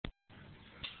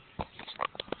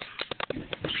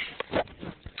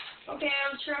Okay,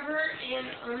 I'm Trevor, and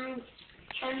I'm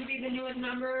trying to be the newest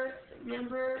member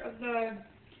of the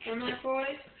MF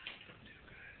Boys.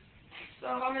 So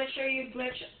I'm going to show you 5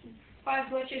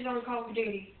 glitches on Call of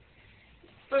Duty.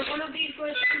 For one of these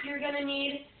glitches, you're going to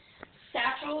need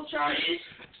satchel charges.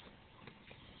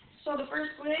 So the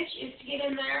first glitch is to get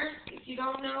in there. If you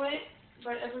don't know it,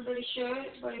 but everybody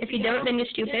should. But if you don't, then you're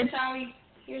stupid.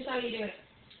 Here's how you do it.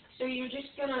 So you're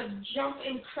just going to jump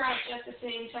and crouch at the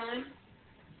same time.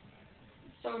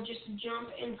 So just jump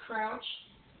and crouch,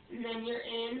 and then you're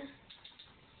in.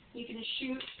 You can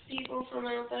shoot people from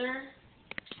out there.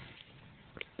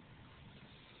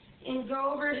 And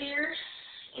go over here,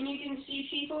 and you can see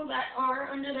people that are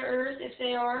under the earth, if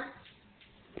they are.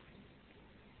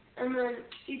 And then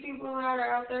see people that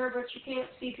are out there, but you can't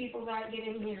see people that get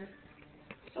in here.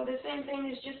 So the same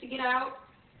thing is just to get out.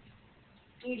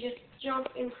 You just jump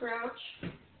and crouch.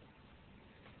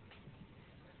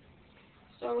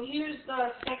 So here's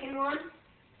the second one.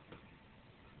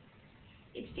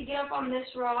 It's to get up on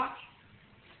this rock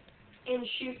and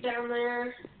shoot down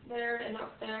there, and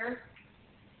up there.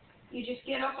 You just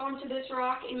get up onto this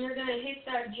rock and you're going to hit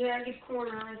that jagged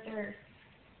corner right there.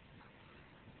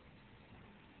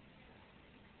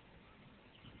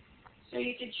 So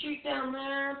you can shoot down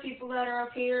there, people that are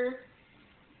up here,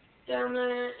 down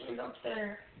there, and up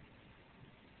there.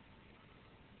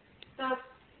 The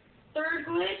third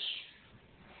glitch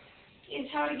is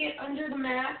how to get under the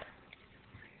map.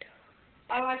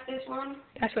 I like this one.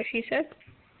 That's what she said?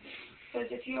 Because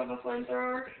if you have a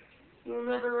flamethrower, you'll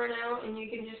never run out and you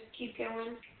can just keep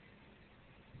going.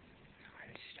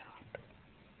 Stop.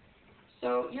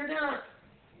 So you're going to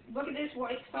look at this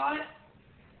white spot,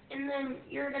 and then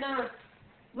you're going to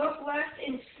look left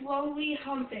and slowly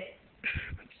hump it.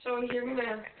 So you're going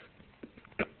to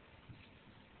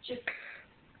just,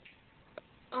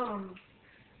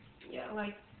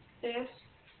 like this.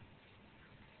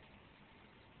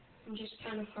 I'm just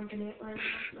kind of humping it right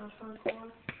now, not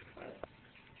hardcore, but...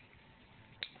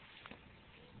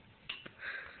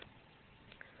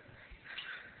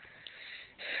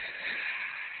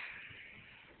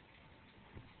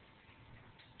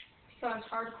 Because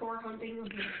hardcore humping would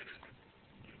be,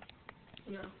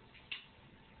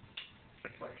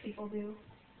 what people do.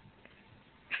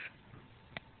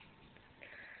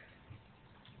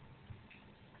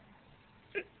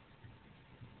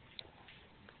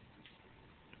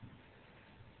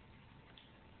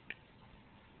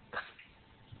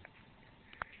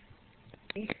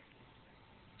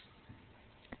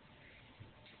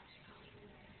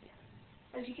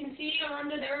 As you can see, I'm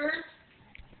under the earth.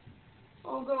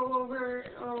 I'll go over,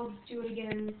 I'll do it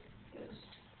again, because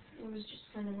it was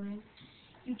just kind of lame.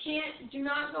 Do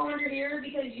not go under here,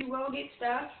 because you will get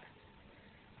stuck.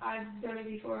 I've done it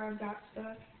before, I've got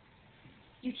stuck.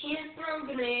 You can't throw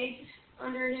grenades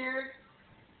under here.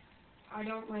 I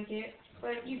don't like it.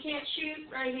 But you can't shoot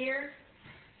right here.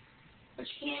 But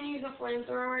you can use a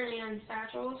flamethrower and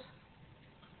satchels.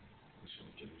 You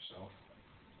shouldn't kill yourself.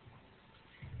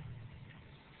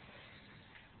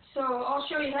 So I'll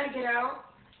show you how to get out.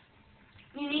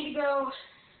 You need to go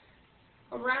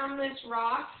around this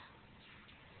rock,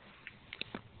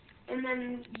 and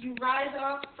then you rise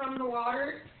up from the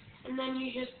water, and then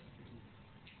you just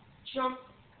jump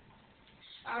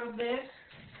out of this.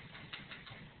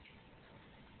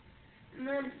 And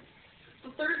then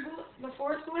the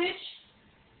fourth glitch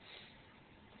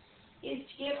is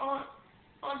to get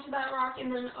onto that rock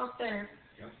and then up there.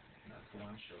 Yep, that's the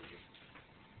one I showed you.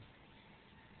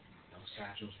 No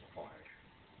satchels required.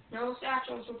 No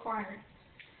satchels required.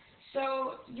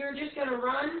 So you're just going to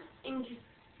run and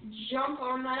jump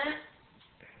on that.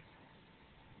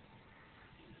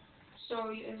 So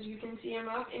as you can see, I'm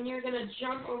up, and you're going to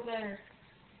jump over there.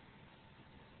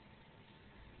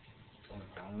 The only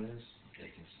problem is they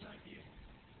can snipe you.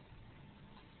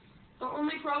 The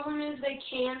only problem is they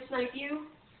can snipe you.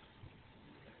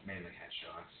 Mainly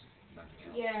headshots, nothing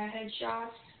else. Yeah,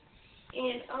 headshots.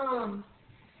 And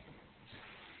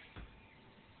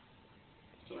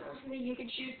you can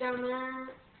shoot down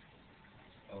there,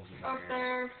 up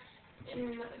there,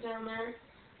 and down there.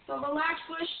 So the last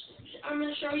glitch I'm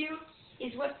going to show you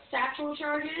is what satchel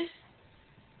charge is.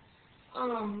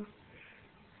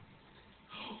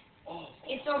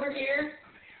 It's over here.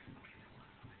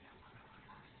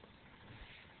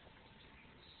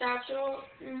 Satchel,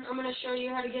 and I'm going to show you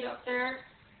how to get up there.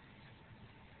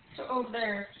 So over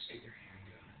there. Just get your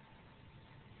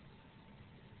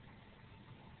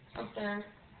handgun. Up there.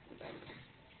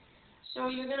 So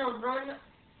you're going to run,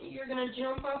 you're going to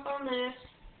jump up on this,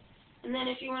 and then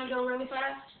if you want to go really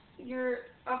fast, you're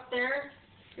up there,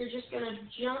 you're just going to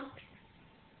jump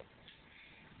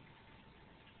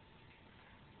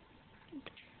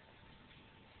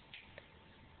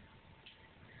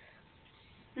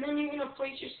And then you're going to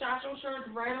place your satchel charge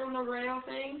right on the rail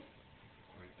thing.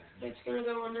 Right there. It's going to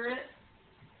go under it.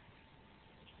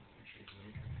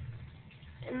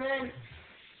 And then,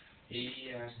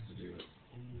 He has to do it.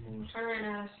 Almost. I ran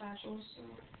out of satchels, so.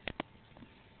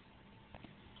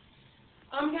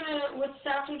 I'm going to, with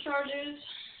satchel charges,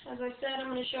 as I said, I'm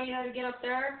going to show you how to get up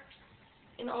there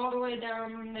and all the way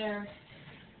down there.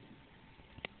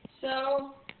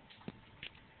 So,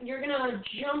 you're going to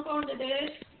jump onto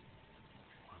this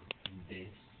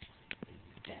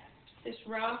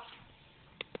rock,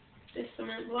 this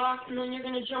cement block, and then you're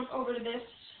going to jump over to this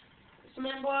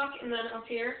cement block, and then up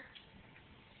here.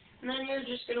 And then you're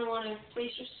just going to want to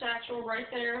place your satchel right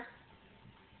there.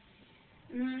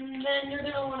 And then you're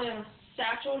going to want to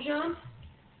satchel jump,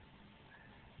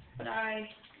 but I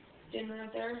didn't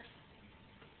right there.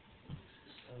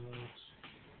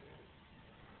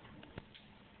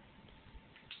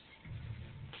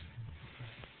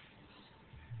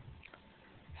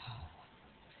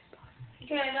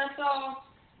 Okay, that's all.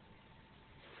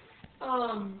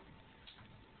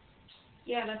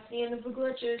 Yeah, that's the end of the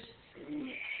glitches.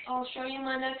 I'll show you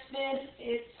my next vid.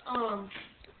 It's,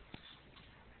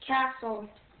 castle.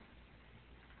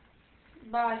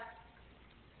 Bye.